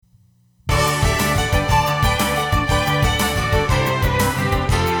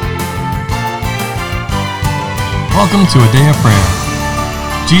Welcome to a day of prayer.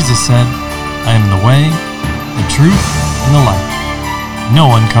 Jesus said, I am the way, the truth, and the life. No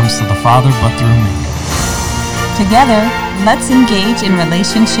one comes to the Father but through me. Together, let's engage in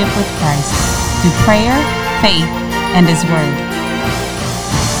relationship with Christ through prayer, faith, and His Word.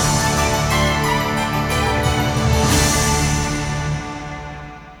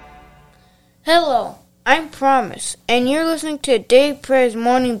 Hello, I'm Promise, and you're listening to a Day of Prayer's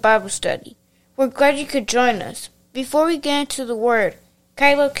morning Bible study. We're glad you could join us. Before we get into the Word,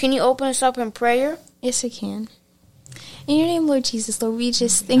 Kyla, can you open us up in prayer? Yes, I can. In your name, Lord Jesus, Lord, we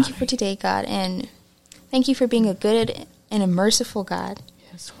just thank you for today, God, and thank you for being a good and a merciful God.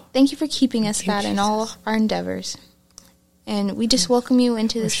 Thank you for keeping us, God, in all our endeavors. And we just welcome you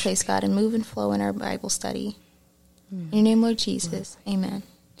into this place, God, and move and flow in our Bible study. In your name, Lord Jesus, amen. In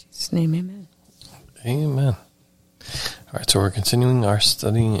Jesus' name, amen. Amen. All right, so we're continuing our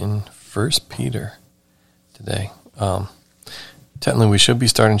study in 1 Peter today. Technically, we should be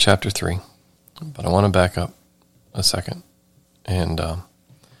starting chapter 3, but I want to back up a second. And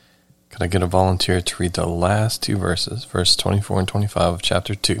could I get a volunteer to read the last two verses, verse 24 and 25 of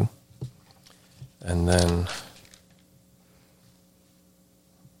chapter 2? And then,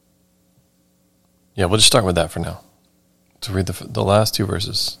 yeah, we'll just start with that for now. To read the last two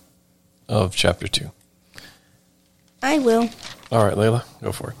verses of chapter 2. I will. All right, Layla,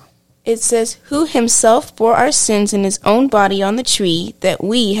 go for it. It says, who himself bore our sins in his own body on the tree, that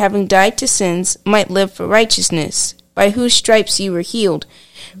we, having died to sins, might live for righteousness, by whose stripes you were healed.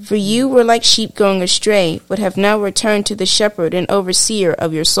 For you were like sheep going astray, but have now returned to the shepherd and overseer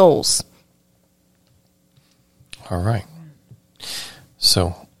of your souls. All right.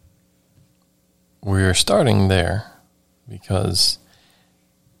 So, we're starting there because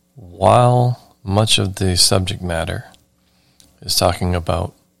while much of the subject matter is talking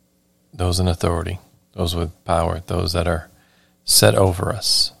about those in authority, those with power, those that are set over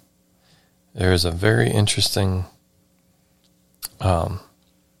us, there is a very interesting, I'll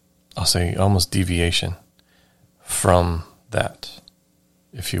say almost deviation from that,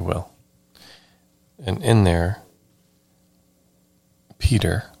 if you will. And in there,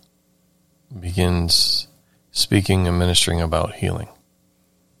 Peter begins speaking and ministering about healing,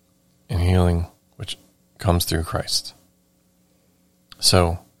 and healing which comes through Christ.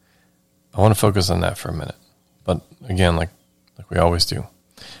 So I want to focus on that for a minute. But again, like we always do,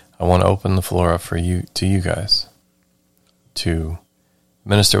 I want to open the floor up to you guys to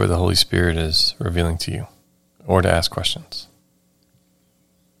minister what the Holy Spirit is revealing to you, or to ask questions.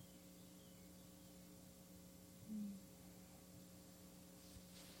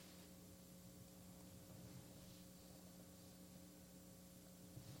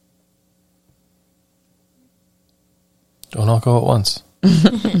 Don't all go at once.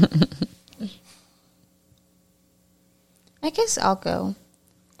 I guess I'll go.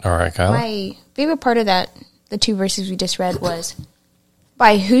 All right, Kyle. My favorite part of that, the two verses we just read, was,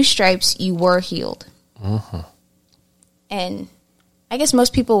 by whose stripes you were healed. Mm-hmm. And I guess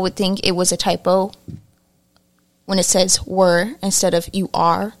most people would think it was a typo when it says were instead of you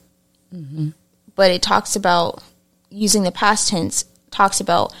are. Mm-hmm. But it talks about, using the past tense, talks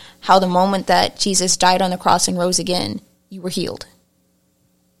about how the moment that Jesus died on the cross and rose again, you were healed.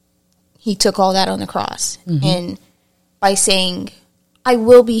 He took all that on the cross. Mm-hmm. And by saying, I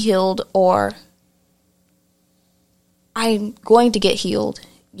will be healed, or I'm going to get healed,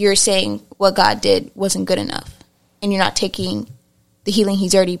 you're saying what God did wasn't good enough. And you're not taking the healing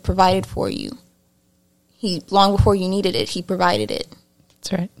He's already provided for you. He, long before you needed it, He provided it.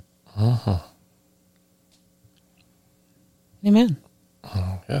 That's right. Mm-hmm. Amen.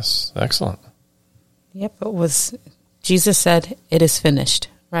 Yes, excellent. Yep, Jesus said, it is finished,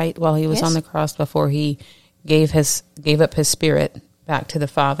 right? While he was Yes. on the cross, before he gave up his spirit back to the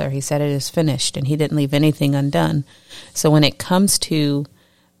Father, he said it is finished, and he didn't leave anything undone. So when it comes to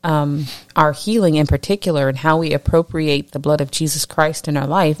our healing in particular, and how we appropriate the blood of Jesus Christ in our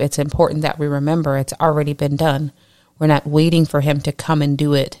life, it's important that we remember it's already been done. We're not waiting for him to come and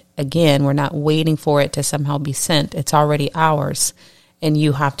do it again. We're not waiting for it to somehow be sent. It's already ours, and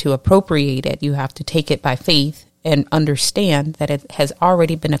you have to appropriate it. You have to take it by faith and understand that it has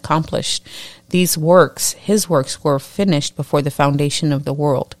already been accomplished. These works, his works, were finished before the foundation of the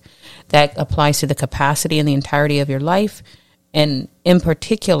world. That applies to the capacity and the entirety of your life, and in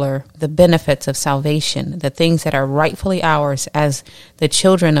particular, the benefits of salvation, the things that are rightfully ours as the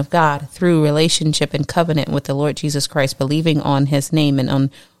children of God through relationship and covenant with the Lord Jesus Christ, believing on his name and on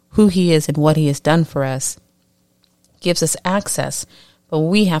who he is and what he has done for us, gives us access. But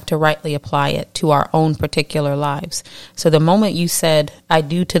we have to rightly apply it to our own particular lives. So the moment you said, I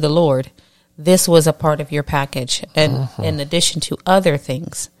do to the Lord, this was a part of your package, and in addition to other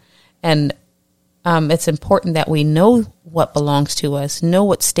things. And it's important that we know what belongs to us, know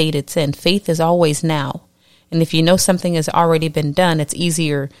what state it's in. Faith is always now. And if you know something has already been done, it's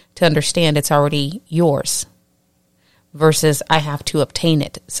easier to understand it's already yours versus I have to obtain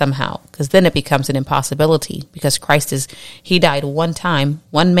it somehow, because then it becomes an impossibility, because he died one time,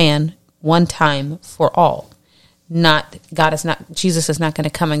 one man, one time for all. Jesus is not going to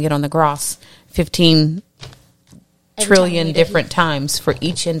come and get on the cross 15 trillion different times for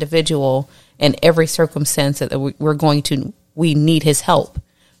each individual in every circumstance that we need his help,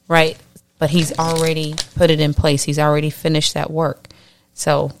 right? But he's already put it in place. He's already finished that work.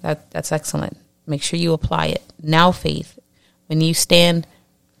 So that's excellent. Make sure you apply it. Now faith, when you stand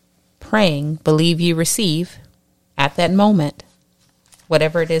praying, believe you receive at that moment,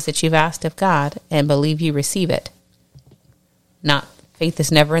 whatever it is that you've asked of God, and believe you receive it. Faith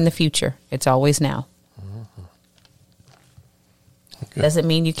is never in the future. It's always now. Okay. Doesn't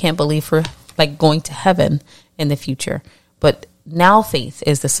mean you can't believe for like going to heaven in the future. But now faith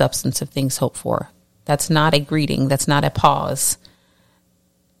is the substance of things hoped for. That's not a greeting. That's not a pause.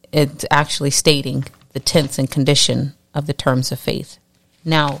 It's actually stating the tense and condition of the terms of faith.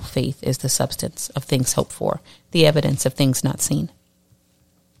 Now faith is the substance of things hoped for, the evidence of things not seen.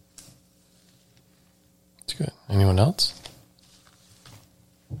 That's good. Anyone else?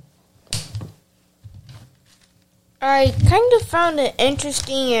 I kind of found it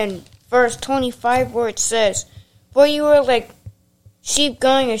interesting in verse 25 where it says, "For you were like sheep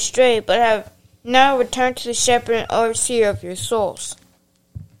going astray, but have now returned to the shepherd and overseer of your souls."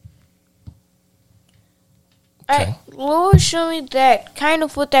 Okay. Lord showed me that kind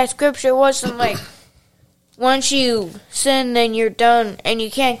of what that scripture wasn't like. Once you sin, then you're done and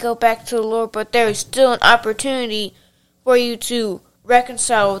you can't go back to the Lord, but there is still an opportunity for you to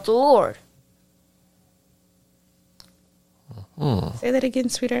reconcile with the Lord. Say that again,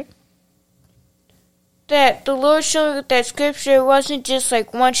 sweetheart. That the Lord showed me with that scripture wasn't just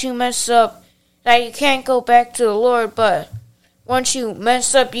like once you mess up that you can't go back to the Lord, but once you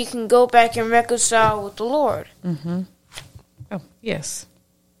mess up, you can go back and reconcile with the Lord. Mm-hmm. Oh, yes.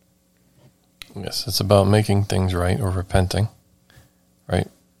 Yes, it's about making things right or repenting, right?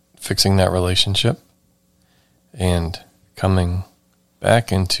 Fixing that relationship and coming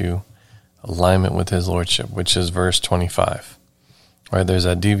back into alignment with his lordship, which is verse 25. Right, there's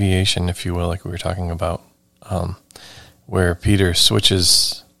a deviation, if you will, like we were talking about, where Peter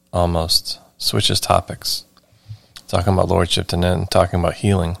switches topics, talking about lordship and then talking about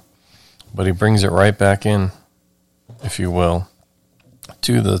healing. But he brings it right back in, if you will,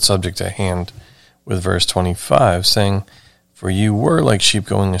 to the subject at hand with verse 25, saying, "For you were like sheep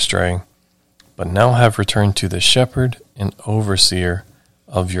going astray, but now have returned to the shepherd and overseer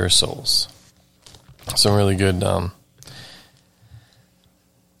of your souls." Some really good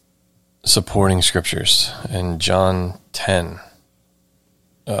supporting scriptures in John 10,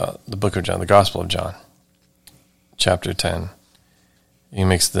 the book of John, the Gospel of John, chapter 10. He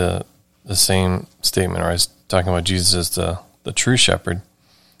makes the same statement, or he's talking about Jesus as the true shepherd.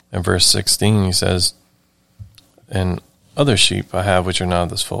 In verse 16, he says, "And other sheep I have which are not of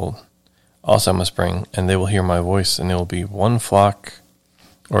this fold, also I must bring, and they will hear my voice, and there will be one flock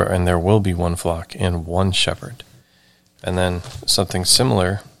and one shepherd." And then something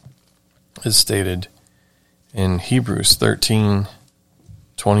similar is stated in Hebrews 13,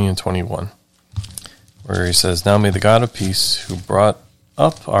 20 and 21, where he says, "Now may the God of peace, who brought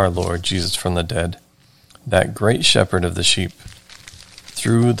up our Lord Jesus from the dead, that great shepherd of the sheep,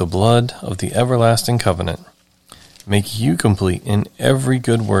 through the blood of the everlasting covenant, make you complete in every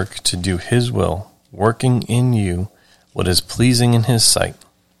good work to do his will, working in you what is pleasing in his sight,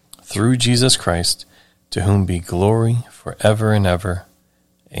 through Jesus Christ, to whom be glory forever and ever.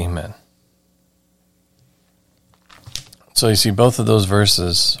 Amen." So you see both of those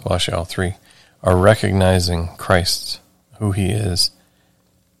verses, well, actually all three, are recognizing Christ, who he is,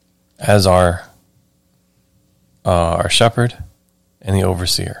 as our shepherd and the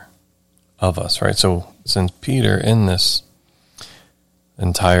overseer of us, right? So since Peter in this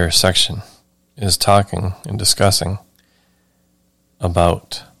entire section is talking and discussing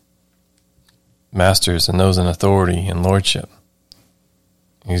about masters and those in authority and lordship,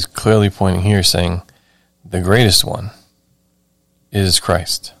 he's clearly pointing here saying the greatest one is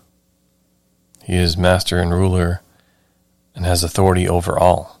Christ. He is master and ruler and has authority over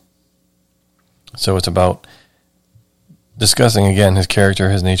all. So it's about discussing again his character,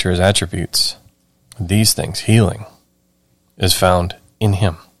 his nature, his attributes. These things, healing, is found in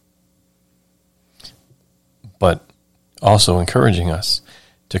him. But also encouraging us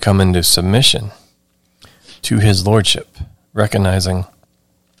to come into submission to his lordship, recognizing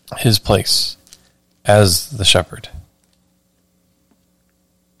his place as the shepherd.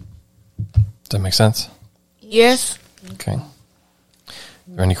 Does that make sense? Yes. Okay. Are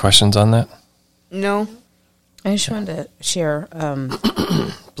there any questions on that? No. I just wanted to share.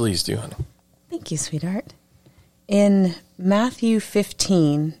 Please do, honey. Thank you, sweetheart. In Matthew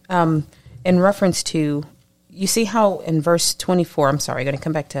 15, in reference to, you see how in verse 24, I'm sorry, I'm going to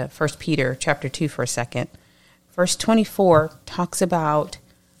come back to 1 Peter chapter 2 for a second. Verse 24 talks about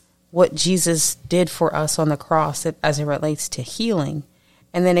what Jesus did for us on the cross as it relates to healing.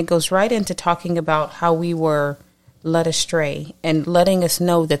 And then it goes right into talking about how we were led astray and letting us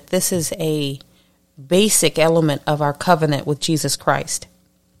know that this is a basic element of our covenant with Jesus Christ.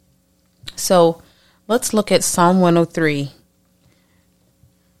 So let's look at Psalm 103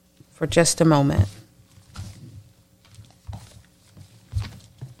 for just a moment.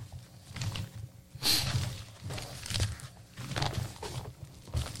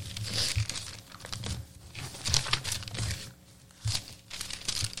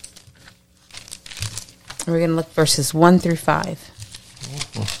 We're going to look verses 1 through 5.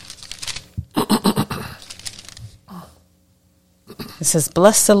 It says,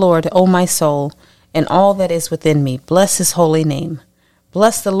 "Bless the Lord, O my soul, and all that is within me. Bless his holy name.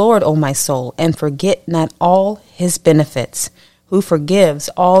 Bless the Lord, O my soul, and forget not all his benefits, who forgives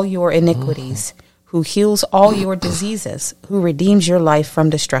all your iniquities, who heals all your diseases, who redeems your life from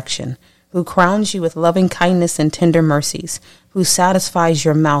destruction, who crowns you with loving kindness and tender mercies, who satisfies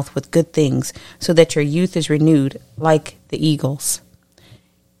your mouth with good things, so that your youth is renewed like the eagles."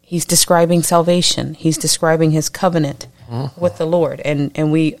 He's describing salvation. He's describing his covenant with the Lord.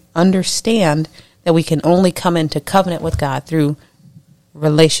 And we understand that we can only come into covenant with God through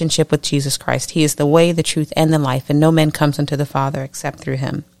relationship with Jesus Christ. He is the way, the truth, and the life, and no man comes unto the Father except through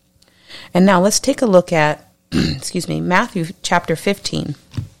him. And now let's take a look at, Matthew chapter 15.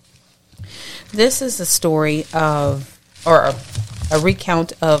 This is a story of, or a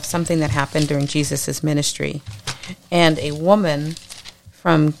recount of something that happened during Jesus' ministry. And a woman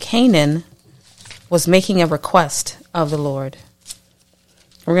from Canaan was making a request of the Lord.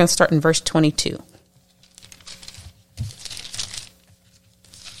 We're going to start in verse 22.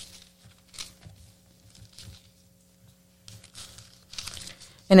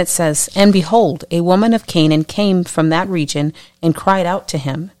 And it says, "And behold, a woman of Canaan came from that region and cried out to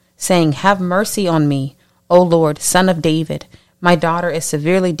him, saying, Have mercy on me, O Lord, Son of David. My daughter is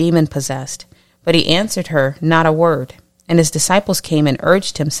severely demon-possessed. But he answered her not a word. And his disciples came and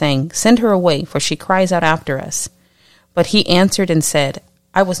urged him, saying, Send her away, for she cries out after us. But he answered and said,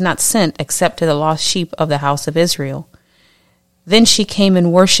 I was not sent except to the lost sheep of the house of Israel. Then she came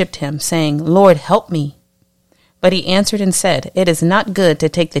and worshipped him, saying, Lord, help me. But he answered and said, It is not good to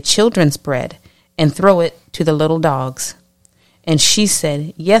take the children's bread and throw it to the little dogs. And she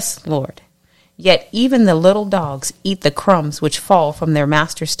said, Yes, Lord. Yet even the little dogs eat the crumbs which fall from their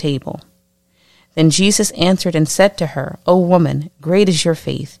master's table. Then Jesus answered and said to her, O woman, great is your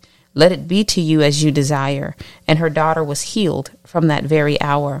faith. Let it be to you as you desire. And her daughter was healed from that very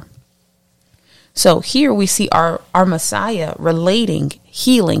hour. So here we see our Messiah relating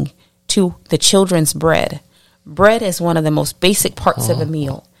healing to the children's bread. Bread is one of the most basic parts of a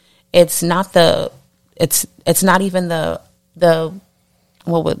meal. It's not it's not even the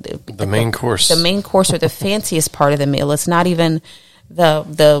main course. The main course or the fanciest part of the meal. It's not even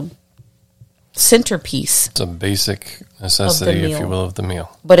the centerpiece. It's a basic necessity, if you will, of the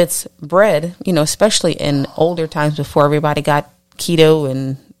meal. But it's bread, especially in older times before everybody got keto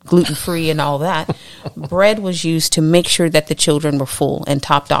and gluten-free and all that. Bread was used to make sure that the children were full and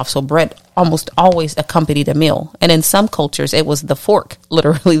topped off. So bread almost always accompanied a meal. And in some cultures, it was the fork.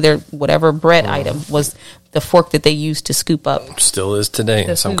 Literally, whatever bread item was the fork that they used to scoop up. Still is today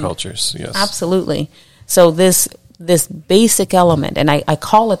in some food. cultures, yes. Absolutely. So this basic element, and I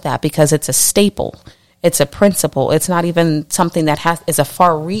call it that because it's a staple. It's a principle. It's not even something that is a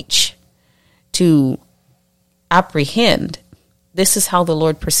far reach to apprehend. This is how the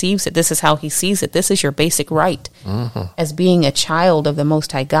Lord perceives it. This is how he sees it. This is your basic right as being a child of the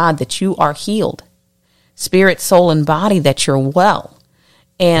Most High God, that you are healed. Spirit, soul, and body, that you're well.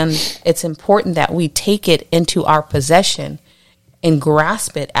 And it's important that we take it into our possession and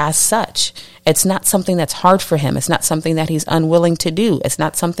grasp it as such. It's not something that's hard for him. It's not something that he's unwilling to do. It's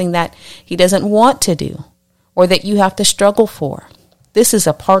not something that he doesn't want to do or that you have to struggle for. This is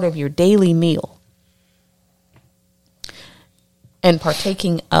a part of your daily meal. And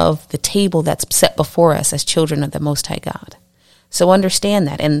partaking of the table that's set before us as children of the Most High God. So understand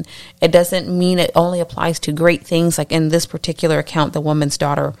that. And it doesn't mean it only applies to great things. Like in this particular account, the woman's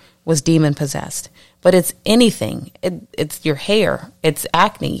daughter was demon possessed. But it's anything. It's your hair. It's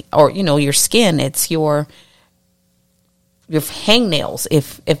acne, or, your skin. It's your hangnails.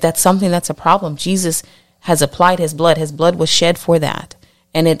 If that's something that's a problem, Jesus has applied his blood. His blood was shed for that.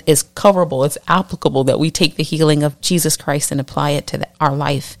 And it is coverable. It's applicable that we take the healing of Jesus Christ and apply it to our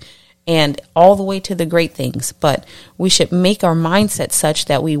life, and all the way to the great things. But we should make our mindset such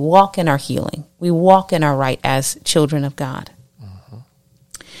that we walk in our healing. We walk in our right as children of God.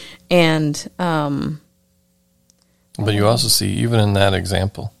 And but you also see, even in that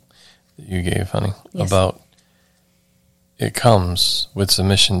example that you gave, honey, Yes. about it comes with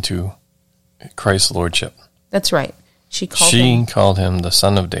submission to Christ's lordship. that's right. She called She him. called him the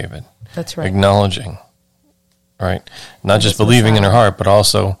Son of David, That's right. acknowledging, right? Not just his believing in her Messiah. heart, but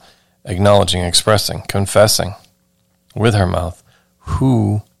also acknowledging, expressing, confessing with her mouth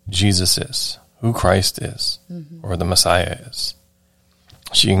who Jesus is, who Christ is, or the Messiah is.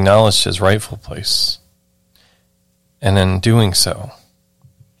 She acknowledged his rightful place, and in doing so,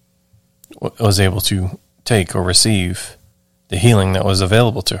 was able to take or receive the healing that was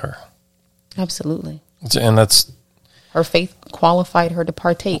available to her. Absolutely. And that's Her faith qualified her to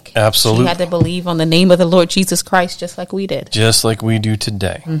partake. Absolutely. She had to believe on the name of the Lord Jesus Christ, just like we did. just like we do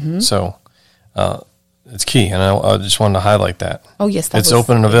today. So it's key, and I just wanted to highlight that. Oh, yes. It's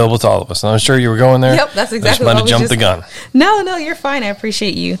open and available to all of us. And I'm sure you were going there. Yep, that's I exactly just what might I have was jumped just- the gun. No, you're fine. I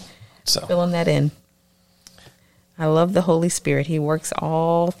appreciate you So filling that in. I love the Holy Spirit. He works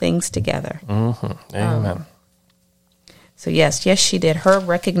all things together. amen. So yes, she did. Her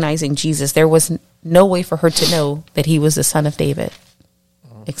recognizing Jesus, there was no way for her to know that he was the Son of David,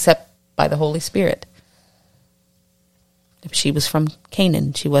 except by the Holy Spirit. She was from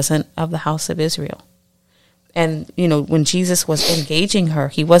Canaan. She wasn't of the house of Israel. And, when Jesus was engaging her,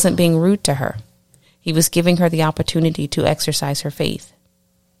 he wasn't being rude to her. He was giving her the opportunity to exercise her faith.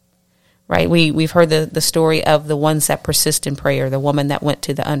 Right? We've heard the story of the ones that persist in prayer, the woman that went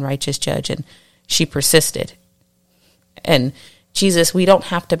to the unrighteous judge, and she persisted. And Jesus, we don't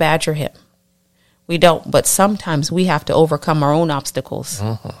have to badger him. We don't, but sometimes we have to overcome our own obstacles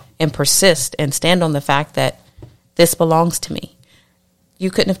and persist and stand on the fact that this belongs to me.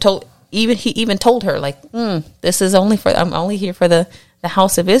 You couldn't have told, he even told her, like, this is I'm only here for the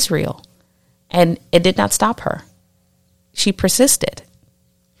house of Israel. And it did not stop her. She persisted.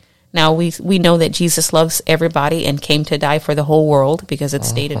 Now we know that Jesus loves everybody and came to die for the whole world, because it's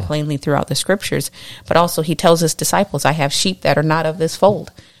stated plainly throughout the scriptures. But also he tells his disciples, I have sheep that are not of this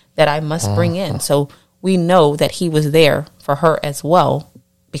fold that I must bring in. So we know that he was there for her as well,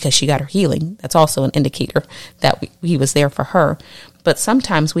 because she got her healing. That's also an indicator that he was there for her. But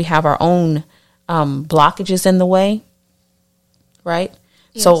sometimes we have our own blockages in the way, right?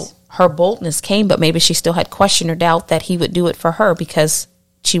 Yes. So her boldness came, but maybe she still had question or doubt that he would do it for her, because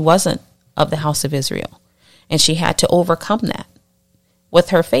she wasn't of the house of Israel. And she had to overcome that with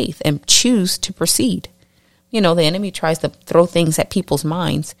her faith and choose to proceed. The enemy tries to throw things at people's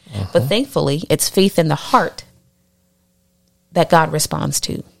minds, but thankfully it's faith in the heart that God responds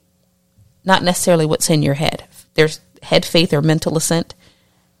to, not necessarily what's in your head. There's head faith or mental assent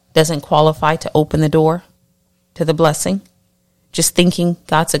doesn't qualify to open the door to the blessing. Just thinking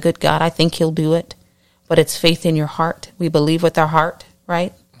God's a good God, I think he'll do it. But it's faith in your heart. We believe with our heart,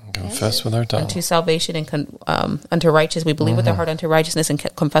 right? Confess with our tongue. Unto salvation and unto righteousness. We believe with our heart unto righteousness, and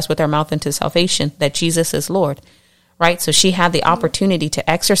confess with our mouth unto salvation that Jesus is Lord, right? So she had the opportunity to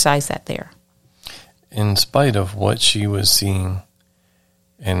exercise that there. In spite of what she was seeing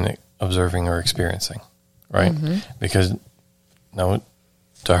and observing or experiencing, right? Because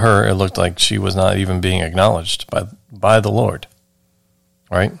to her, it looked like she was not even being acknowledged by the Lord,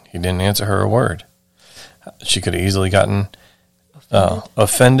 right? He didn't answer her a word. She could have easily gotten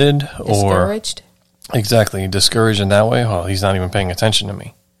offended or Discouraged. exactly discouraged in that way. Oh, he's not even paying attention to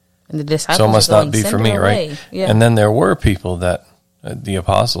me, And the disciples so it must are going, not be "Send for her me, away." right? Yeah. And then there were people that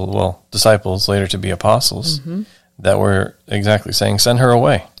disciples later to be apostles, that were exactly saying, "Send her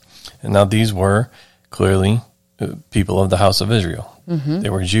away." And now these were clearly people of the house of Israel. They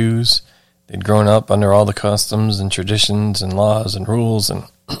were Jews. They'd grown up under all the customs and traditions and laws and rules, and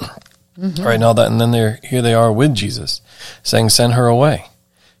right now that, and then here they are with Jesus, saying, "Send her away."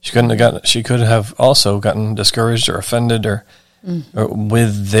 She could have also gotten discouraged or offended or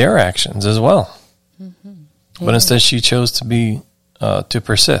with their actions as well. But instead, she chose to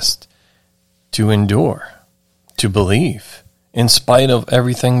persist, to endure, to believe, in spite of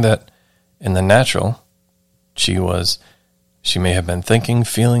everything that in the natural she may have been thinking,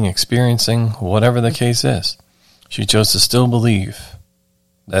 feeling, experiencing, whatever the case is. She chose to still believe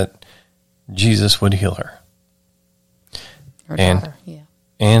that Jesus would heal her. Her And- daughter, yeah.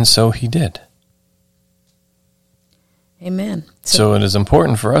 And so he did. Amen. So it is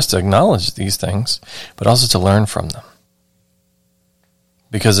important for us to acknowledge these things, but also to learn from them.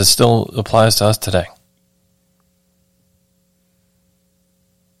 Because it still applies to us today.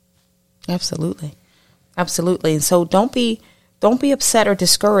 Absolutely. Absolutely. And so don't be upset or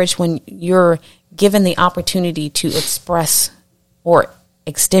discouraged when you're given the opportunity to express or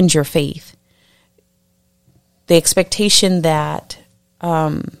extend your faith. The expectation that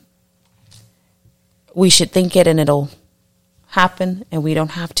we should think it and it'll happen, and we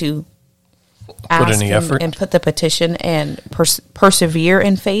don't have to ask any effort. and put the petition and persevere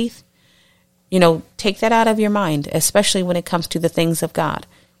in faith. Take that out of your mind, especially when it comes to the things of God.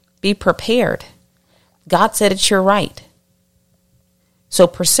 Be prepared. God said it's your right. So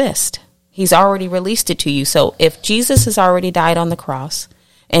persist. He's already released it to you. So if Jesus has already died on the cross,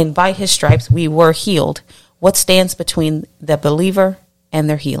 and by his stripes we were healed, what stands between the believer and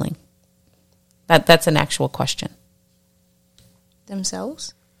their healing? That's an actual question.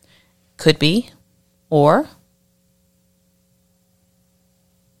 Themselves? Could be. Or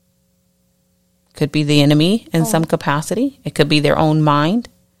could be the enemy in some capacity. It could be their own mind.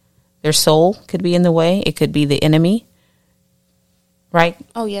 Their soul could be in the way. It could be the enemy. Right?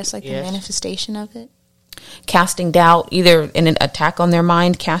 Oh, yes, like the manifestation of it. Casting doubt, either in an attack on their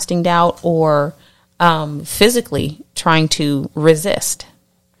mind, casting doubt, or physically trying to resist.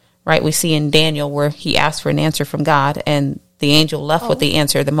 Right? We see in Daniel where he asked for an answer from God, and the angel left with the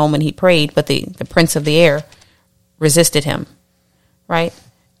answer the moment he prayed, but the prince of the air resisted him. Right?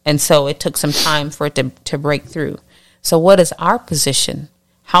 And so it took some time for it to break through. So what is our position?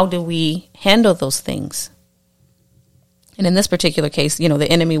 How do we handle those things? And in this particular case, the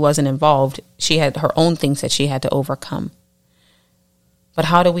enemy wasn't involved. She had her own things that she had to overcome. But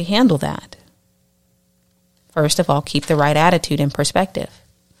how do we handle that? First of all, keep the right attitude and perspective.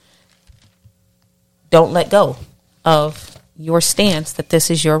 Don't let go of your stance that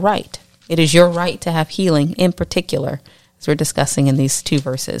this is your right. It is your right to have healing in particular, as we're discussing in these two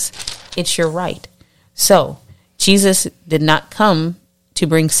verses. It's your right. So, Jesus did not come to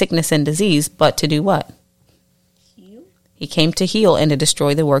bring sickness and disease, but to do what? He came to heal and to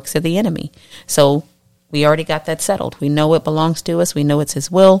destroy the works of the enemy. So we already got that settled. We know it belongs to us. We know it's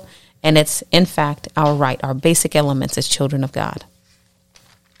his will. And it's, in fact, our right, our basic elements as children of God.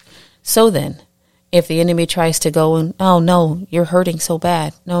 So then, if the enemy tries to go and, oh, no, you're hurting so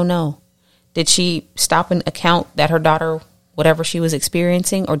bad. No. Did she stop and account that her daughter, whatever she was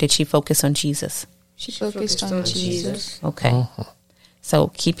experiencing, or did she focus on Jesus? She focused on Jesus. Okay.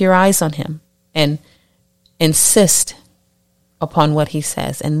 So keep your eyes on him and insist upon what he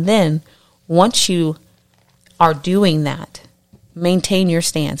says. And then once you are doing that, maintain your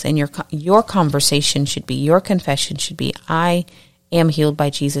stance, and your conversation should be, your confession should be, I am healed by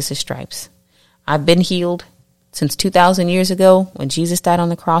Jesus' stripes. I've been healed since 2,000 years ago when Jesus died on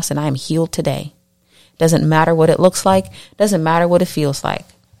the cross, and I am healed today. Doesn't matter what it looks like. Doesn't matter what it feels like.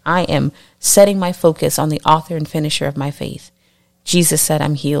 I am setting my focus on the author and finisher of my faith. Jesus said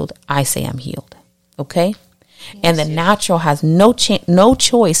I'm healed. I say I'm healed. Okay? Yes, and the natural has no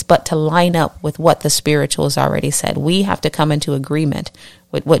choice but to line up with what the spiritual has already said. We have to come into agreement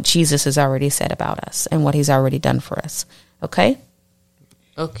with what Jesus has already said about us and what he's already done for us. Okay?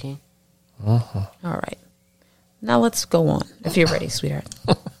 Okay. Uh-huh. All right. Now let's go on, if you're ready, sweetheart.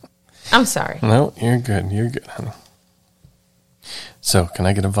 I'm sorry. No, you're good. You're good, honey. So, can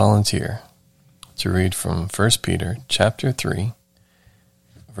I get a volunteer to read from 1 Peter chapter 3,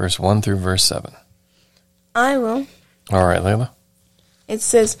 verse 1 through verse 7? I will. All right, Layla. It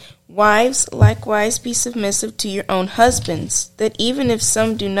says, Wives, likewise be submissive to your own husbands, that even if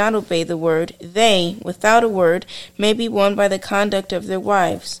some do not obey the word, they, without a word, may be won by the conduct of their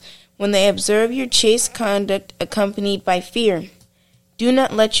wives, when they observe your chaste conduct accompanied by fear. Do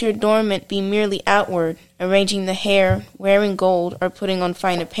not let your adornment be merely outward, arranging the hair, wearing gold, or putting on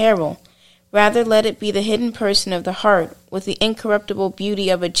fine apparel. Rather let it be the hidden person of the heart, with the incorruptible beauty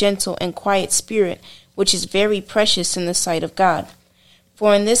of a gentle and quiet spirit, which is very precious in the sight of God.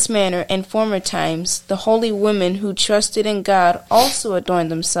 For in this manner, in former times, the holy women who trusted in God also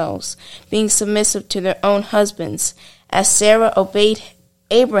adorned themselves, being submissive to their own husbands, as Sarah obeyed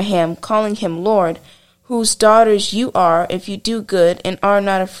Abraham, calling him Lord, whose daughters you are, if you do good and are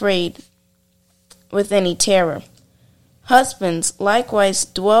not afraid with any terror. Husbands, likewise,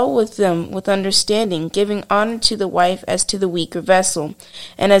 dwell with them with understanding, giving honor to the wife as to the weaker vessel,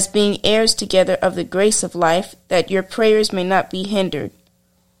 and as being heirs together of the grace of life, that your prayers may not be hindered.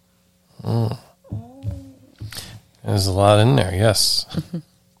 There's a lot in there, yes.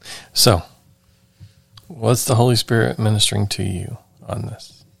 So, what's the Holy Spirit ministering to you on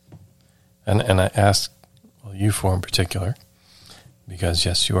this? And I ask you for in particular, because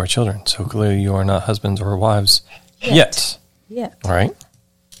yes, you are children. So clearly you are not husbands or wives yet. Right?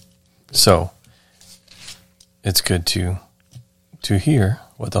 So, it's good to hear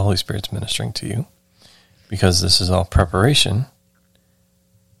what the Holy Spirit's ministering to you, because this is all preparation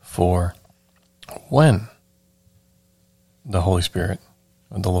for when the Holy Spirit,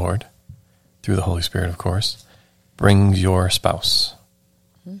 the Lord, through the Holy Spirit, of course, brings your spouse,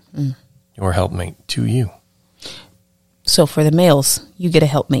 your helpmate, to you. So for the males, you get a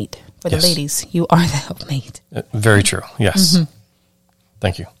helpmate. For the Yes. ladies, you are the helpmate. Very true. Yes.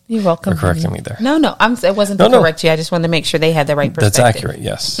 Thank you. You're welcome. For correcting me there. No, it wasn't No, to no. correct you. I just wanted to make sure they had the right That's perspective. accurate,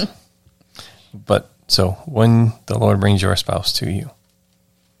 yes. But so when the Lord brings your spouse to you,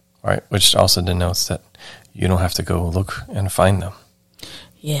 right, which also denotes that you don't have to go look and find them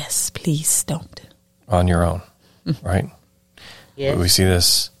Yes, please don't. on your own, right? Yes. We see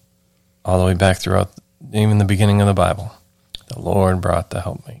this all the way back throughout even the beginning of the Bible. The Lord brought the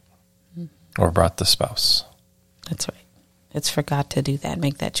helpmate or brought the spouse. That's right. It's for God to do that,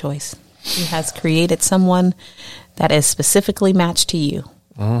 make that choice. He has created someone that is specifically matched to you,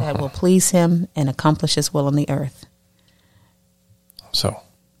 that will please him and accomplish his will on the earth. So,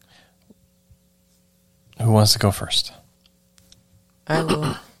 who wants to go first? I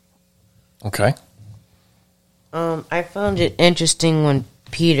will. Okay. I found it interesting when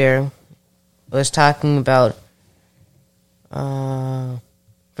Peter was talking about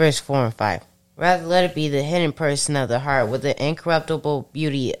verse 4 and 5. Rather let it be the hidden person of the heart with the incorruptible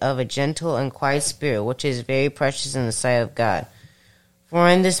beauty of a gentle and quiet spirit, which is very precious in the sight of God. For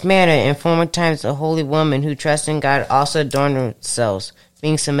in this manner, in former times, the holy women who trust in God also adorned themselves,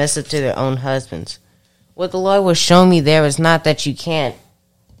 being submissive to their own husbands. What the Lord was showing me there is not that you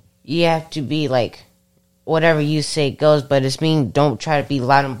have to be like, whatever you say goes, but it's mean don't try to be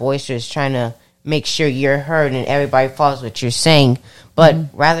loud and boisterous, trying to make sure you're heard and everybody follows what you're saying, but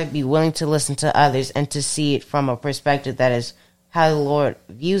rather be willing to listen to others and to see it from a perspective that is how the Lord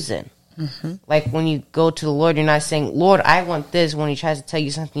views it. Like when you go to the Lord, you're not saying, Lord, I want this. When he tries to tell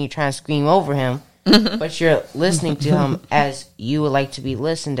you something, you're trying to scream over him, but you're listening to him as you would like to be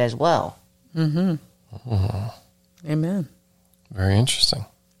listened as well. Amen. Very interesting.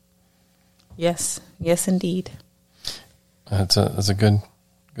 Yes. Yes, indeed. That's a good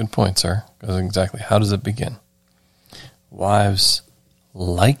point, sir. Because exactly, how does it begin? Wives,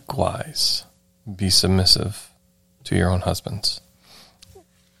 likewise, be submissive to your own husbands.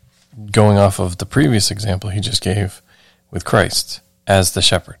 Going off of the previous example he just gave with Christ as the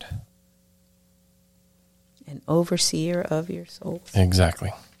shepherd. An overseer of your souls.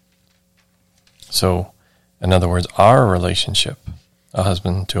 Exactly. So, in other words, our relationship, a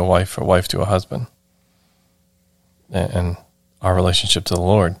husband to a wife to a husband, and our relationship to the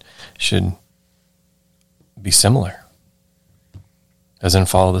Lord should be similar. As in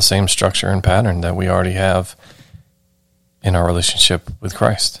follow the same structure and pattern that we already have in our relationship with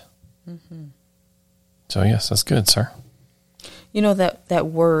Christ. So yes, that's good, sir. You know, that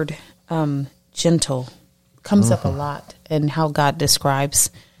word, gentle, comes up a lot in how God describes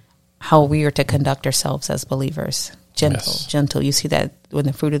how we are to conduct ourselves as believers. Gentle. You see that with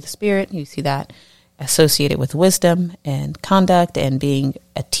the fruit of the Spirit. You see that associated with wisdom and conduct and being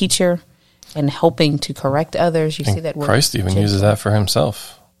a teacher and helping to correct others. You see that word. Christ even gentle. uses that for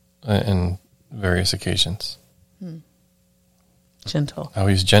himself in various occasions. Gentle. How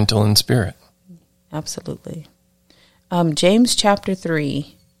he's gentle in spirit. Absolutely. James chapter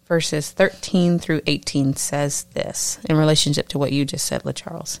 3, verses 13 through 18 says this in relationship to what you just said,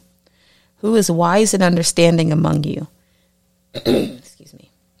 LaCharles. Who is wise and understanding among you? Excuse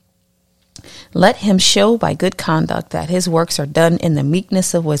me. Let him show by good conduct that his works are done in the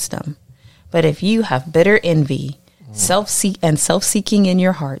meekness of wisdom. But if you have bitter envy, self-seeking in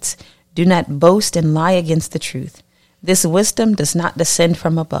your hearts, do not boast and lie against the truth. This wisdom does not descend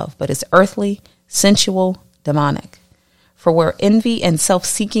from above, but is earthly, sensual, demonic. For where envy and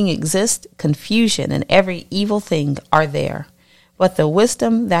self-seeking exist, confusion and every evil thing are there. But the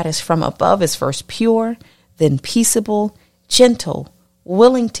wisdom that is from above is first pure, then peaceable, gentle,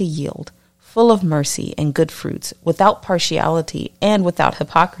 willing to yield, full of mercy and good fruits, without partiality and without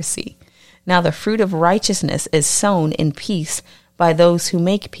hypocrisy. Now the fruit of righteousness is sown in peace by those who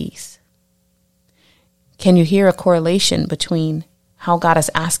make peace. Can you hear a correlation between how God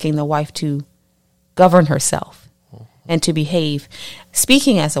is asking the wife to govern herself and to behave?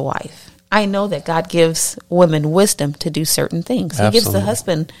 Speaking as a wife, I know that God gives women wisdom to do certain things. He gives the Absolutely.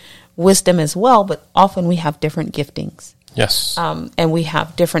 husband wisdom as well, but often we have different giftings. Yes. And we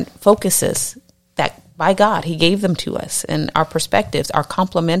have different focuses that by God, he gave them to us, and our perspectives are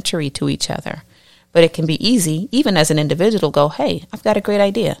complementary to each other. But it can be easy, even as an individual, go, hey, I've got a great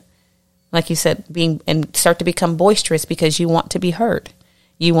idea. Like you said, and start to become boisterous because you want to be heard.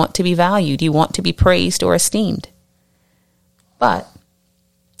 You want to be valued. You want to be praised or esteemed. And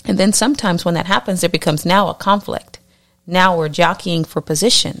then sometimes when that happens, there becomes now a conflict. Now we're jockeying for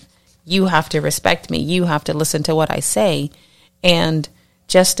position. You have to respect me. You have to listen to what I say. And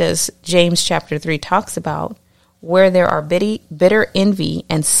just as James chapter 3 talks about, where there are bitter envy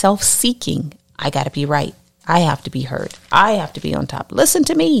and self-seeking, I got to be right. I have to be heard. I have to be on top. Listen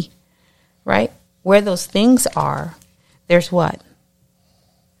to me, right? Where those things are, there's what?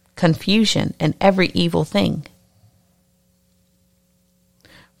 Confusion and every evil thing.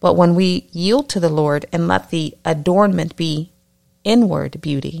 But when we yield to the Lord and let the adornment be inward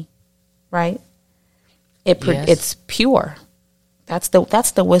beauty, right? It's pure. That's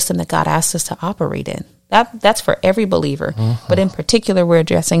the wisdom that God asks us to operate in. That's for every believer. Mm-hmm. But in particular, we're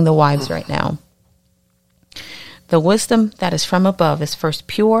addressing the wives right now. The wisdom that is from above is first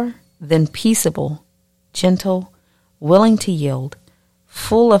pure, then peaceable, gentle, willing to yield,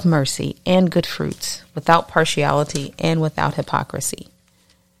 full of mercy and good fruits, without partiality and without hypocrisy.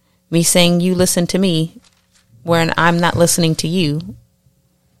 Me saying you listen to me when I'm not listening to you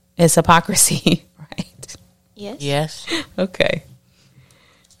is hypocrisy, right? Yes. Okay.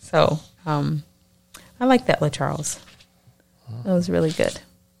 So, I like that, LaCharles. That was really good.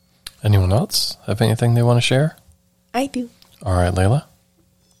 Anyone else have anything they want to share? I do. All right, Layla.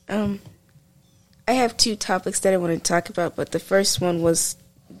 I have two topics that I want to talk about, but the first one was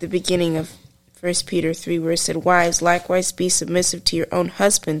the beginning of 1 Peter 3, where it said, "Wives, likewise be submissive to your own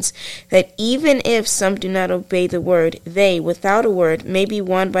husbands, that even if some do not obey the word, they, without a word, may be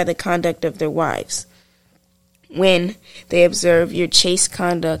won by the conduct of their wives, when they observe your chaste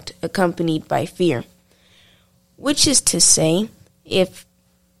conduct accompanied by fear." Which is to say, if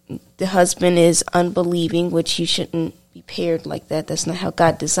the husband is unbelieving, which you shouldn't be paired like that, that's not how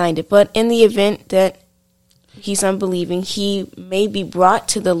God designed it, but in the event that he's unbelieving, he may be brought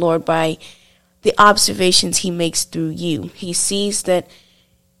to the Lord by the observations he makes through you. He sees that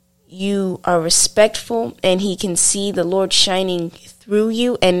you are respectful, and he can see the Lord shining through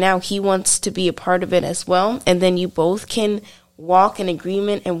you, and now he wants to be a part of it as well. And then you both can walk in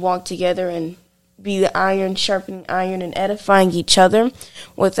agreement and walk together and be the iron sharpening iron and edifying each other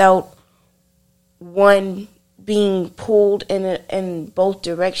without one being pulled in both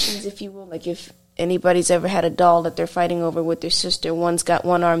directions, if you will. Like if anybody's ever had a doll that they're fighting over with their sister, one's got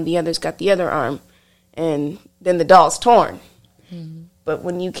one arm, the other's got the other arm, and then the doll's torn. Mm-hmm. But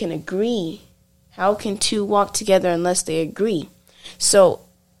when you can agree, how can two walk together unless they agree? So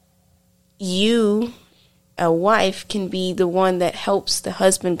you, a wife, can be the one that helps the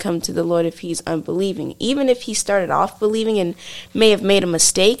husband come to the Lord if he's unbelieving. Even if he started off believing and may have made a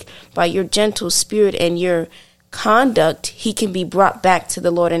mistake, by your gentle spirit and your conduct, he can be brought back to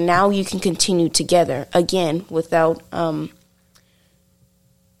the Lord, and now you can continue together again without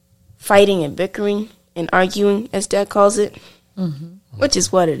fighting and bickering and arguing, as Dad calls it, mm-hmm. which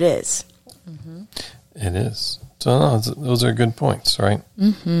is what it is. Mm-hmm. It is. So no, those are good points, right?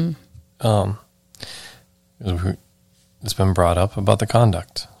 Mm-hmm. It's been brought up about the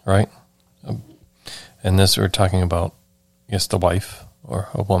conduct, right? And this we're talking about, yes, the wife or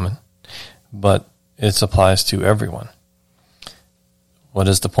a woman, but it applies to everyone. What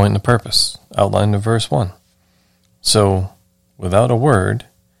is the point and the purpose? Outlined in verse 1. So, without a word,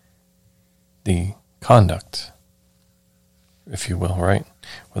 the conduct, if you will, right?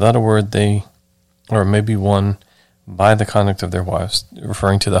 Without a word, they, or maybe won by the conduct of their wives,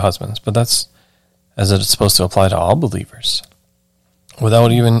 referring to the husbands. But that's as it's supposed to apply to all believers.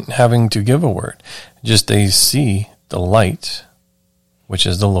 Without even having to give a word. Just they see the light, which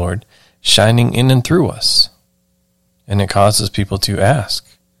is the Lord, shining in and through us. And it causes people to ask,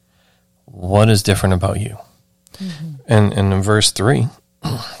 what is different about you? Mm-hmm. And in verse 3,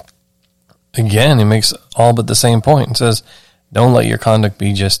 again, it makes all but the same point. It says, don't let your conduct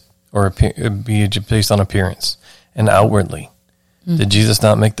be just, or be based on appearance and outwardly. Mm-hmm. Did Jesus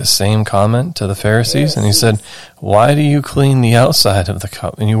not make the same comment to the Pharisees? Yes, and he said, why do you clean the outside of the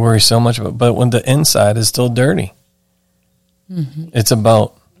cup and you worry so much about, but when the inside is still dirty? Mm-hmm. It's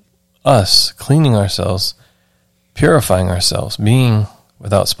about us cleaning ourselves, purifying ourselves, being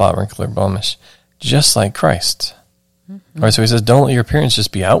without spot, wrinkle, or blemish, just like Christ. Mm-hmm. All right, so he says, don't let your appearance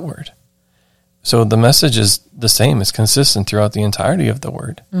just be outward. So the message is the same, it's consistent throughout the entirety of the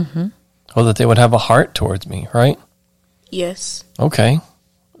word. Mm-hmm. Oh, that they would have a heart towards me, right? Yes. Okay.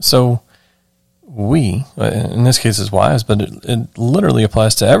 So we, in this case, as wives, but it literally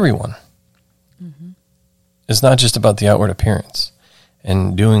applies to everyone. It's not just about the outward appearance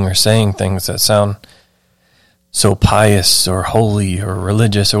and doing or saying things that sound so pious or holy or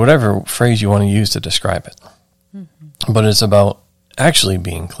religious or whatever phrase you want to use to describe it. But it's about actually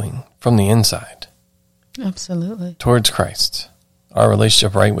being clean from the inside. Absolutely. Towards Christ, our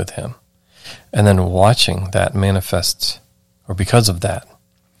relationship right with him, and then watching that manifest, or because of that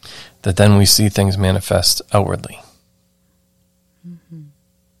then we see things manifest outwardly.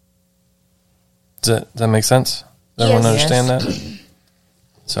 Does that make sense? Does everyone understand that?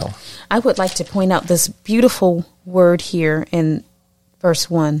 So, I would like to point out this beautiful word here in verse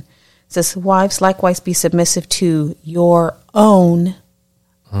 1. It says, wives, likewise be submissive to your own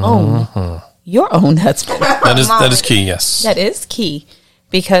your own husband. That is key, yes. That is key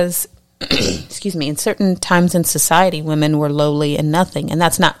because, excuse me, in certain times in society, women were lowly and nothing, and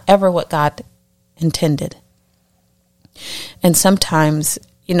that's not ever what God intended. And sometimes,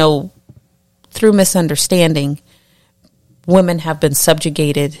 through misunderstanding, women have been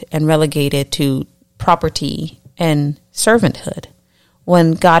subjugated and relegated to property and servanthood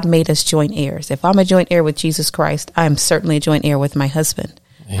when God made us joint heirs. If I'm a joint heir with Jesus Christ, I am certainly a joint heir with my husband.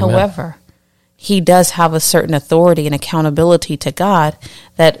 Amen. However, he does have a certain authority and accountability to God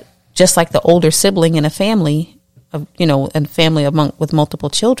that just like the older sibling in a family, and family with multiple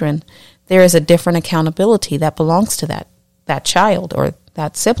children, there is a different accountability that belongs to that child or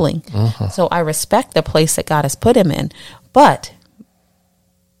that sibling. So I respect the place that God has put him in. But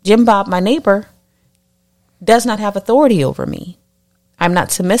Jim Bob, my neighbor, does not have authority over me. I'm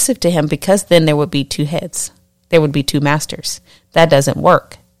not submissive to him because then there would be two heads. There would be two masters. That doesn't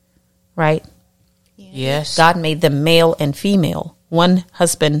work, right? Yes. God made them male and female, one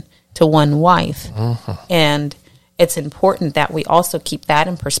husband to one wife. And it's important that we also keep that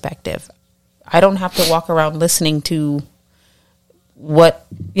in perspective. I don't have to walk around listening to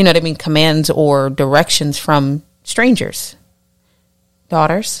commands or directions from strangers.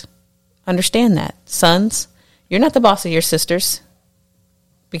 Daughters, understand that. Sons, you're not the boss of your sisters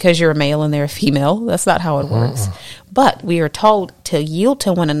because you're a male and they're a female. That's not how it works. But we are told to yield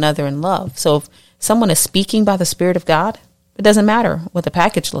to one another in love. So if someone is speaking by the Spirit of God, it doesn't matter what the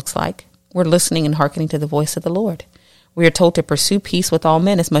package looks like. We're listening and hearkening to the voice of the Lord. We are told to pursue peace with all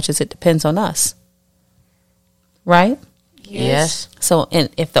men as much as it depends on us. Right? Yes. So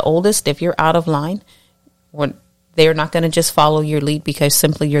if you're out of line, they're not going to just follow your lead because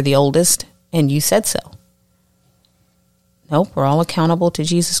simply you're the oldest and you said so. Nope, we're all accountable to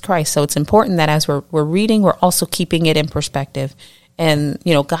Jesus Christ. So it's important that as we're reading, we're also keeping it in perspective. And,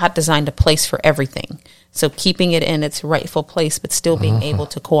 God designed a place for everything. So keeping it in its rightful place, but still being able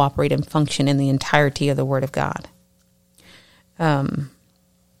to cooperate and function in the entirety of the Word of God. And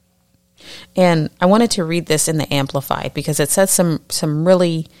I wanted to read this in the Amplified because it says some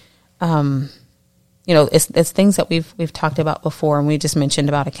really, it's things that we've talked about before, and we just mentioned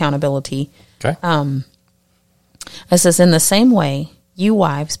about accountability. Okay. It says, in the same way, you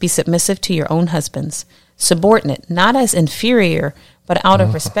wives, be submissive to your own husbands, subordinate, not as inferior, but out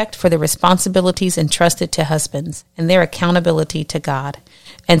of respect for the responsibilities entrusted to husbands and their accountability to God,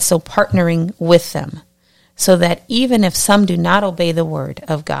 and so partnering with them, so that even if some do not obey the word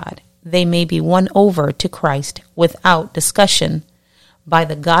of God, they may be won over to Christ without discussion by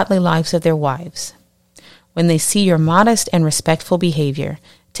the godly lives of their wives. When they see your modest and respectful behavior,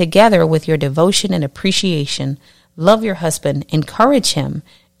 together with your devotion and appreciation, love your husband, encourage him,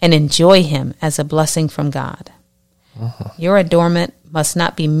 and enjoy him as a blessing from God. Your adornment must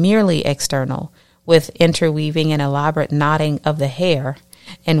not be merely external, with interweaving and elaborate knotting of the hair,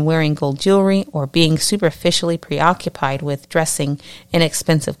 and wearing gold jewelry, or being superficially preoccupied with dressing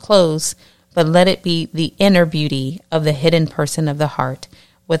inexpensive clothes, but let it be the inner beauty of the hidden person of the heart,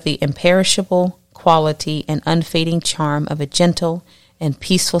 with the imperishable quality and unfading charm of a gentle and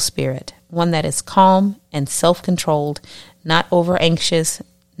peaceful spirit, one that is calm and self-controlled, not over-anxious,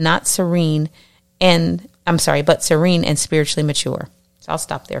 but serene and spiritually mature. So I'll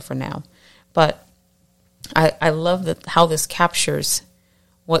stop there for now. But I love how this captures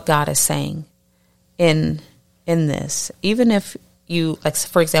what God is saying in this. Even if you, like,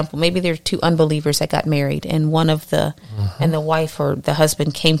 for example, maybe there are two unbelievers that got married, and one of the and the wife or the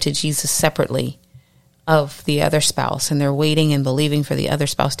husband came to Jesus separately of the other spouse, and they're waiting and believing for the other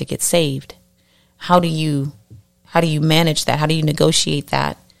spouse to get saved. How do you manage that? How do you negotiate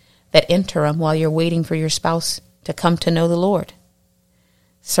that interim while you're waiting for your spouse to come to know the Lord?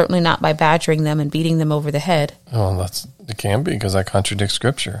 Certainly not by badgering them and beating them over the head. Oh, it can be, because that contradicts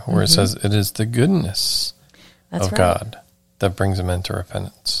Scripture, where it says it is the goodness of God that brings them into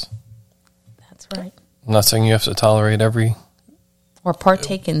repentance. That's right. I'm not saying you have to tolerate every... Or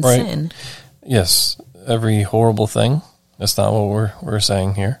partake in Right. sin. Yes, every horrible thing. That's not what we're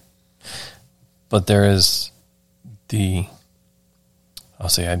saying here. But there is the, I'll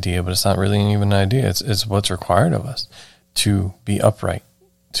say idea, but it's not really even an idea. It's what's required of us to be upright,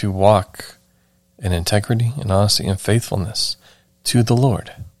 to walk in integrity and honesty and faithfulness to the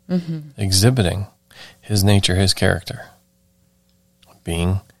Lord, exhibiting His nature, His character,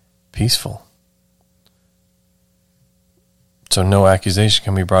 being peaceful. So no accusation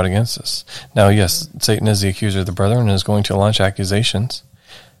can be brought against us. Now, yes, Satan is the accuser of the brethren and is going to launch accusations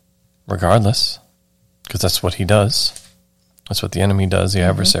regardless, because that's what he does. That's what the enemy does, the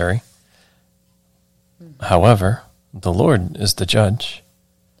adversary. However, the Lord is the judge.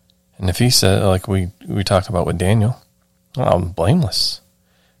 And if he said, like we talked about with Daniel, I'm blameless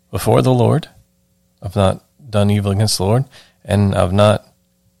before the Lord. I've not done evil against the Lord, and I've not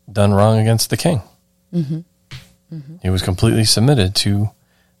done wrong against the king. He was completely submitted to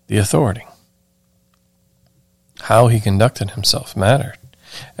the authority. How he conducted himself mattered,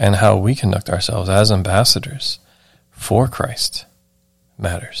 and how we conduct ourselves as ambassadors for Christ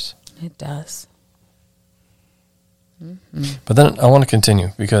matters. It does. But then I want to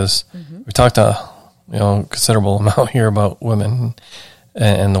continue, because we talked a considerable amount here about women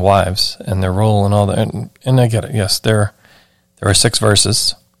and the wives and their role and all that. And I get it. Yes, there are 6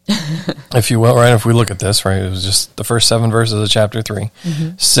 verses. If you will, right? If we look at this, right, it was just the first 7 verses of chapter 3.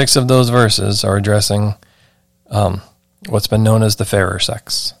 6 of those verses are addressing what's been known as the fairer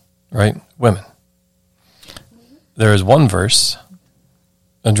sex, right? Women. There is 1 verse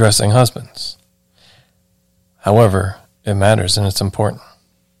addressing husbands. However, it matters and it's important.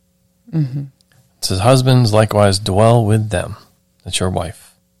 It says, husbands likewise dwell with them. That's your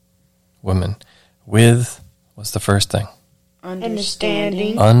wife. Women. With, what's the first thing?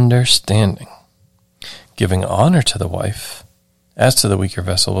 Understanding. Understanding. Giving honor to the wife as to the weaker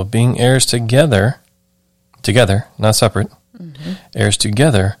vessel, but being heirs together, not separate, heirs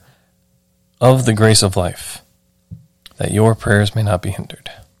together of the grace of life, that your prayers may not be hindered.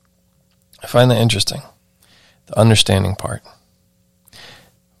 I find that interesting. The understanding part.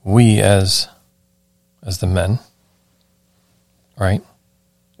 We as the men, right,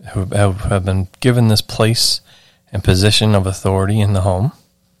 who have been given this place and position of authority in the home,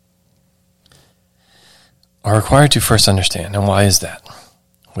 are required to first understand. And why is that?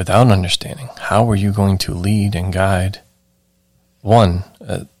 Without understanding, how are you going to lead and guide? One,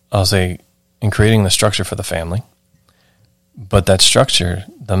 I'll say, in creating the structure for the family. But that structure,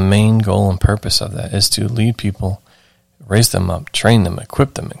 the main goal and purpose of that is to lead people, raise them up, train them,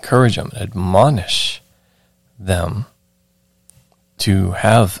 equip them, encourage them, admonish them to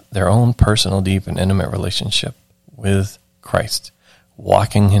have their own personal, deep, and intimate relationship with Christ,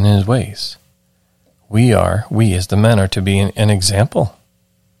 walking in His ways. We as the men are to be an example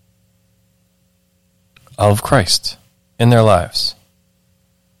of Christ in their lives.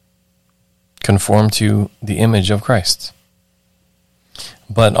 Conform to the image of Christ.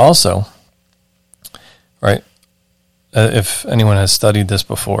 But also, right, if anyone has studied this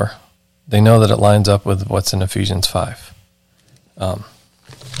before, they know that it lines up with what's in Ephesians 5.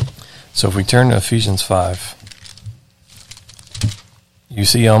 So if we turn to Ephesians 5, you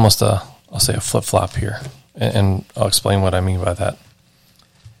see almost I'll say a flip-flop here, and I'll explain what I mean by that.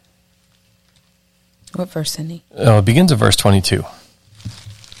 What verse, Cindy? It begins at verse 22.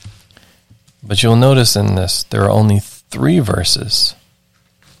 But you'll notice in this, there are only 3 verses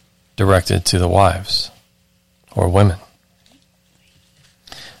directed to the wives or women.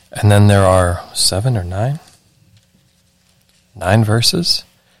 And then there are 7 or 9 verses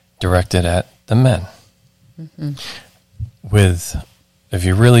directed at the men. If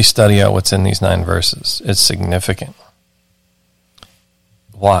you really study out what's in these 9 verses, it's significant.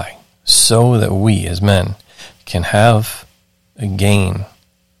 Why? So that we as men can have a gain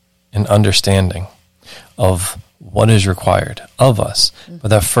an understanding of what is required of us. But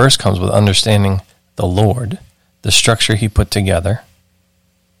that first comes with understanding the Lord, the structure He put together,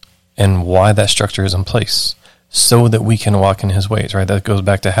 and why that structure is in place, so that we can walk in His ways, right? That goes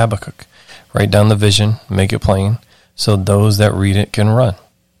back to Habakkuk. Write down the vision, make it plain, so those that read it can run.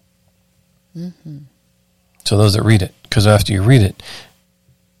 So those that read it, because after you read it,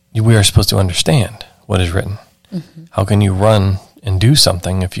 we are supposed to understand what is written. How can you run and do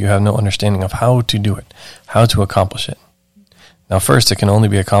something if you have no understanding of how to do it, how to accomplish it? Now, first, it can only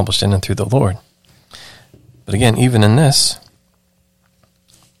be accomplished in and through the Lord. But again, even in this,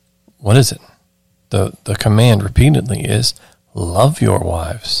 what is it? The command repeatedly is, love your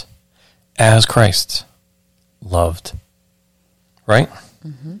wives as Christ loved right?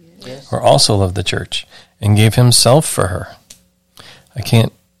 Yes. Or also loved the church and gave himself for her.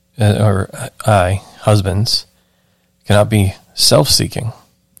 Husbands, cannot be self-seeking,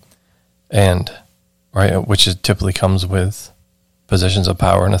 and right, which typically comes with positions of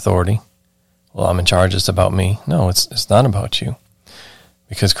power and authority. Well, I'm in charge, it's about me. No, it's not about you.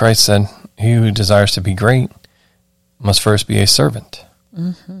 Because Christ said, he who desires to be great must first be a servant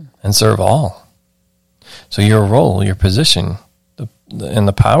and serve all. So your role, your position, and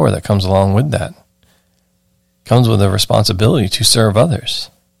the power that comes along with that comes with a responsibility to serve others,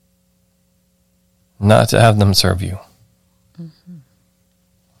 not to have them serve you.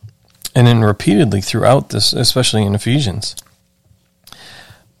 And then repeatedly throughout this, especially in Ephesians,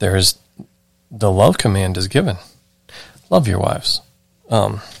 there's the love command is given. Love your wives.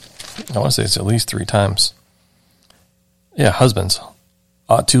 I want to say it's at least 3 times. Yeah, husbands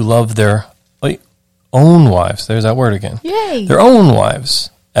ought to love their own wives. There's that word again. Yay. Their own wives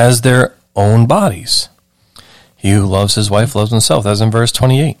as their own bodies. He who loves his wife loves himself. That's in verse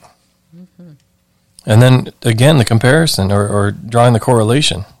 28. And then again, the comparison or drawing the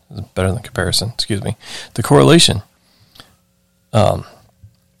correlation. Better than comparison, excuse me. The correlation.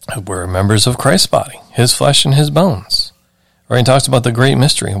 We're members of Christ's body, his flesh and his bones. Right? He talks about the great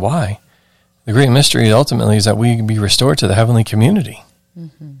mystery. Why? The great mystery ultimately is that we be restored to the heavenly community.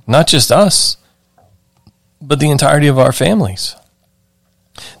 Not just us, but the entirety of our families.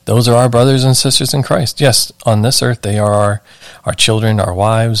 Those are our brothers and sisters in Christ. Yes, on this earth, they are our children, our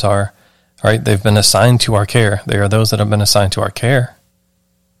wives, right? They've been assigned to our care. They are those that have been assigned to our care.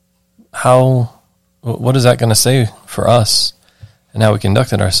 What is that going to say for us and how we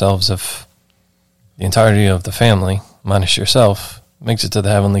conducted ourselves if the entirety of the family, minus yourself, makes it to the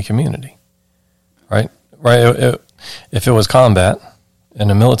heavenly community? Right? If it was combat in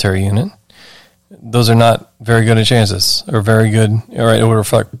a military unit, those are not very good at chances, or very good, right? It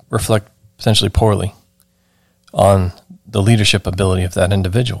would reflect potentially poorly on the leadership ability of that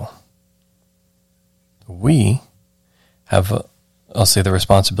individual. We have, I'll say, the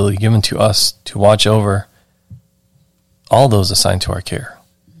responsibility given to us to watch over all those assigned to our care,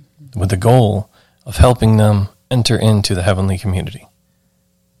 with the goal of helping them enter into the heavenly community.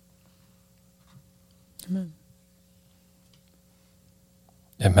 Amen.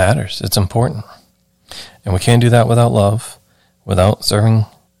 It matters. It's important. And we can't do that without love, without serving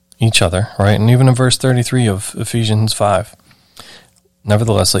each other, right? And even in verse 33 of Ephesians 5,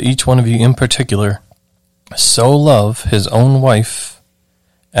 nevertheless, let each one of you in particular so love his own wife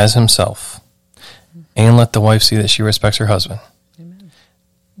as himself, and let the wife see that she respects her husband. Amen.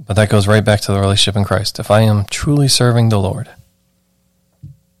 But that goes right back to the relationship in Christ. If I am truly serving the Lord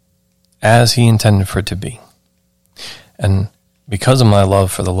as he intended for it to be, and because of my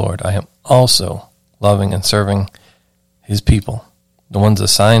love for the Lord, I am also loving and serving his people, the ones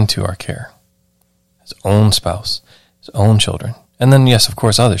assigned to our care, his own spouse, his own children, and then, yes, of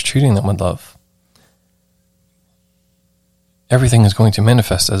course, others, treating them with love. Everything is going to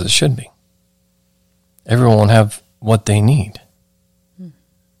manifest as it should be. Everyone will have what they need.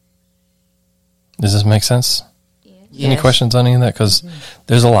 Does this make sense? Yes. Any questions on any of that? Because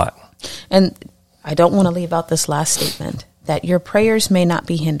there's a lot. And I don't want to leave out this last statement, that your prayers may not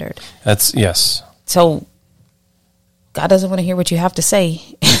be hindered. That's, yes. So God doesn't want to hear what you have to say.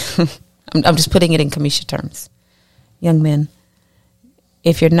 I'm just putting it in Kamisha terms. Young men,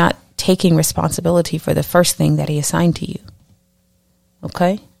 if you're not taking responsibility for the first thing that he assigned to you,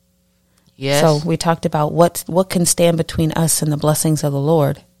 okay? Yes. So we talked about what can stand between us and the blessings of the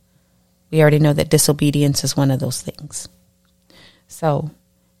Lord. We already know that disobedience is one of those things. So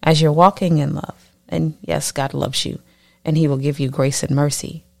as you're walking in love, and yes, God loves you, and he will give you grace and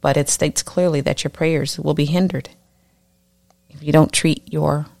mercy, but it states clearly that your prayers will be hindered if you don't treat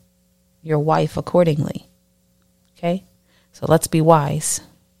your wife accordingly. Okay? So let's be wise.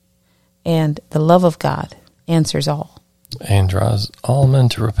 And the love of God answers all. And draws all men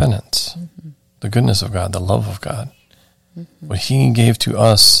to repentance. The goodness of God, the love of God. What he gave to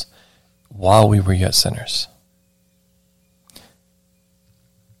us while we were yet sinners.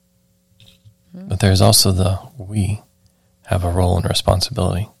 But there's also we have a role and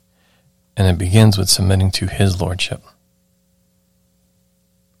responsibility. And it begins with submitting to his lordship.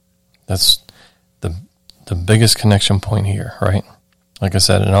 That's the biggest connection point here, right? Like I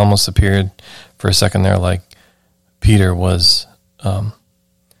said, it almost appeared for a second there like Peter was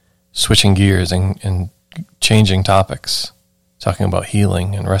switching gears and changing topics, talking about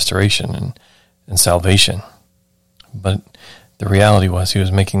healing and restoration and salvation. But the reality was he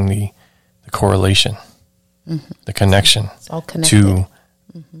was making the correlation, the connection It's all connected.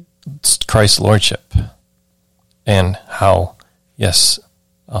 to Christ's lordship, and how, yes,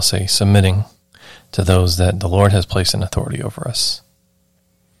 I'll say submitting to those that the Lord has placed in authority over us,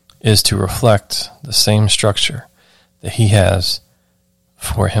 is to reflect the same structure that he has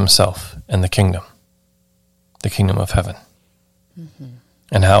for himself and the kingdom of heaven,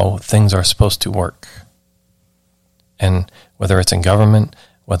 and how things are supposed to work. And whether it's in government,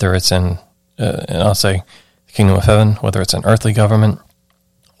 whether it's in, and I'll say the kingdom of heaven, whether it's an earthly government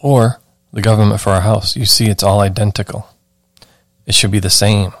or the government for our house, you see it's all identical. It should be the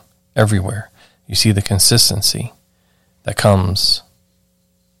same everywhere. You see the consistency that comes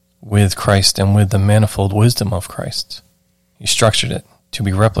with Christ and with the manifold wisdom of Christ. He structured it to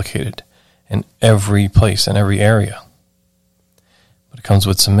be replicated in every place, in every area. But it comes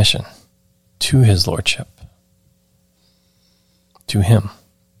with submission to his lordship, to him.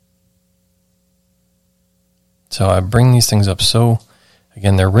 So I bring these things up so,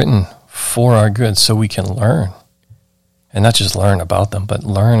 again, they're written for our good so we can learn. And not just learn about them, but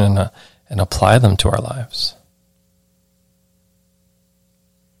learn and apply them to our lives.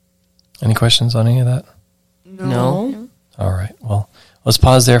 Any questions on any of that? No. All right. Well, let's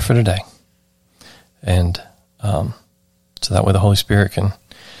pause there for today. And so that way the Holy Spirit can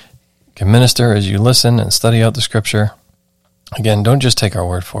minister as you listen and study out the Scripture. Again, don't just take our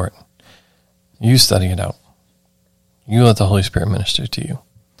word for it. You study it out. You let the Holy Spirit minister to you.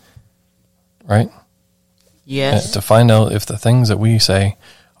 Right? Yes. And to find out if the things that we say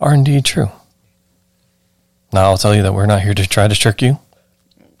are indeed true. Now, I'll tell you that we're not here to try to trick you.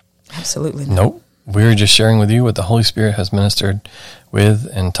 Absolutely not. Nope. We're just sharing with you what the Holy Spirit has ministered with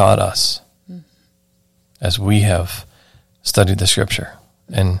and taught us as we have studied the Scripture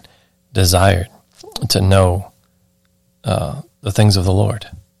and desired to know the things of the Lord,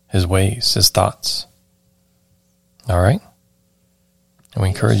 his ways, his thoughts. All right? And we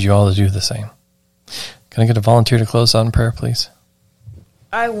encourage you all to do the same. Can I get a volunteer to close out in prayer, please?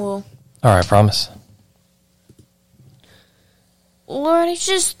 I will. All right, promise. Lord, I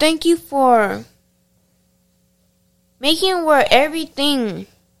just thank you for making where everything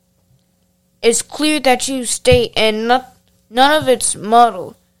is clear that you state and none of it's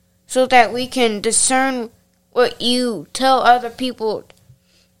muddled, so that we can discern what you tell other people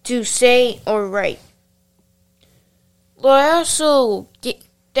to say or write. Lord, I also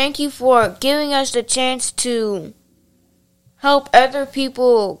thank you for giving us the chance to help other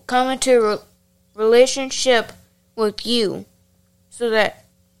people come into a relationship with you so that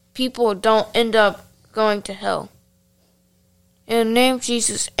people don't end up going to hell. In the name of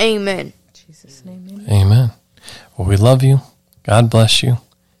Jesus, amen. In Jesus' name, amen. Amen. Well, we love you. God bless you.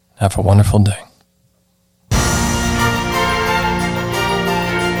 Have a wonderful day.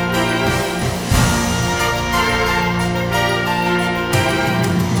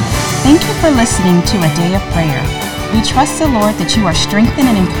 Thank you for listening to A Day of Prayer. We trust the Lord that you are strengthened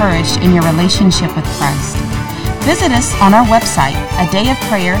and encouraged in your relationship with Christ. Visit us on our website,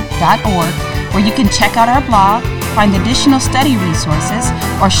 adayofprayer.org, where you can check out our blog, find additional study resources,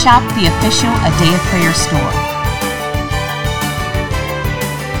 or shop the official A Day of Prayer store.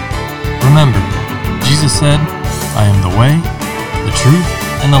 Remember, Jesus said, I am the way, the truth,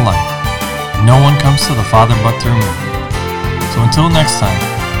 and the life. No one comes to the Father but through me. So until next time,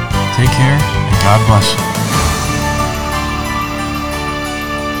 take care and God bless you.